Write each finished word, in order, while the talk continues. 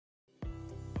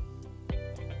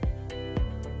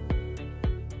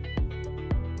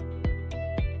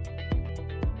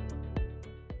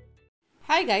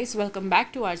Hi guys, welcome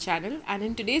back to our channel, and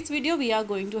in today's video we are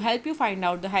going to help you find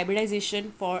out the hybridization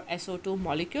for SO2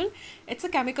 molecule. It's a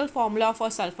chemical formula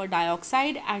for sulfur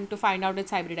dioxide, and to find out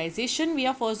its hybridization we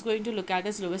are first going to look at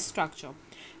its Lewis structure.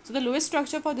 So the Lewis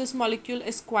structure for this molecule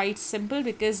is quite simple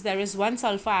because there is one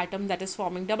sulfur atom that is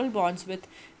forming double bonds with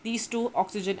these two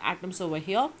oxygen atoms over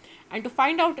here. And to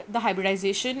find out the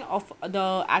hybridization of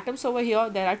the atoms over here,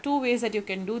 there are two ways that you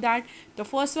can do that. The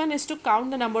first one is to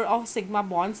count the number of sigma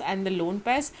bonds and the lone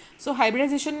pairs. So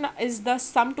hybridization is the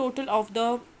sum total of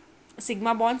the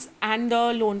sigma bonds and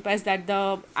the lone pairs that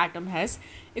the atom has.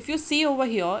 If you see over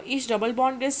here, each double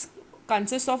bond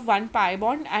consists of one pi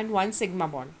bond and one sigma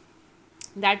bond.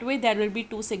 That way there will be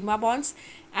two sigma bonds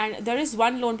and there is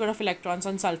one lone pair of electrons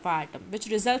on sulfur atom, which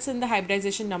results in the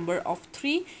hybridization number of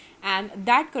 3, and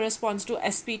that corresponds to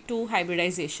sp2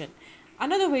 hybridization.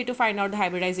 Another way to find out the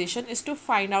hybridization is to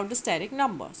find out the steric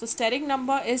number. So steric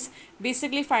number is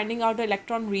basically finding out the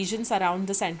electron regions around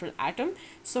the central atom.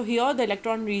 So here the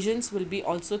electron regions will be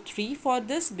also 3 for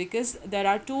this, because there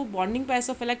are two bonding pairs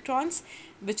of electrons,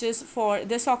 which is for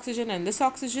this oxygen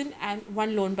and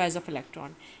one lone pair of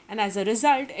electron. And as a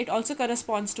result, it also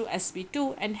corresponds to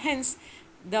sp2, and hence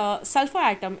the sulfur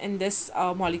atom in this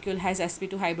molecule has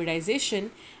sp2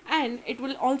 hybridization, and it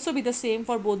will also be the same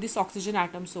for both these oxygen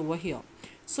atoms over here.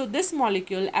 So this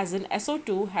molecule as an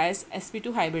SO2 has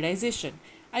sp2 hybridization.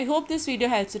 I hope this video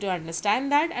helps you to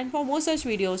understand that, and for more such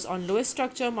videos on Lewis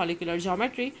structure, molecular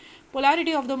geometry,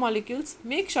 polarity of the molecules,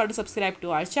 make sure to subscribe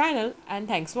to our channel, and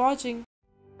thanks for watching.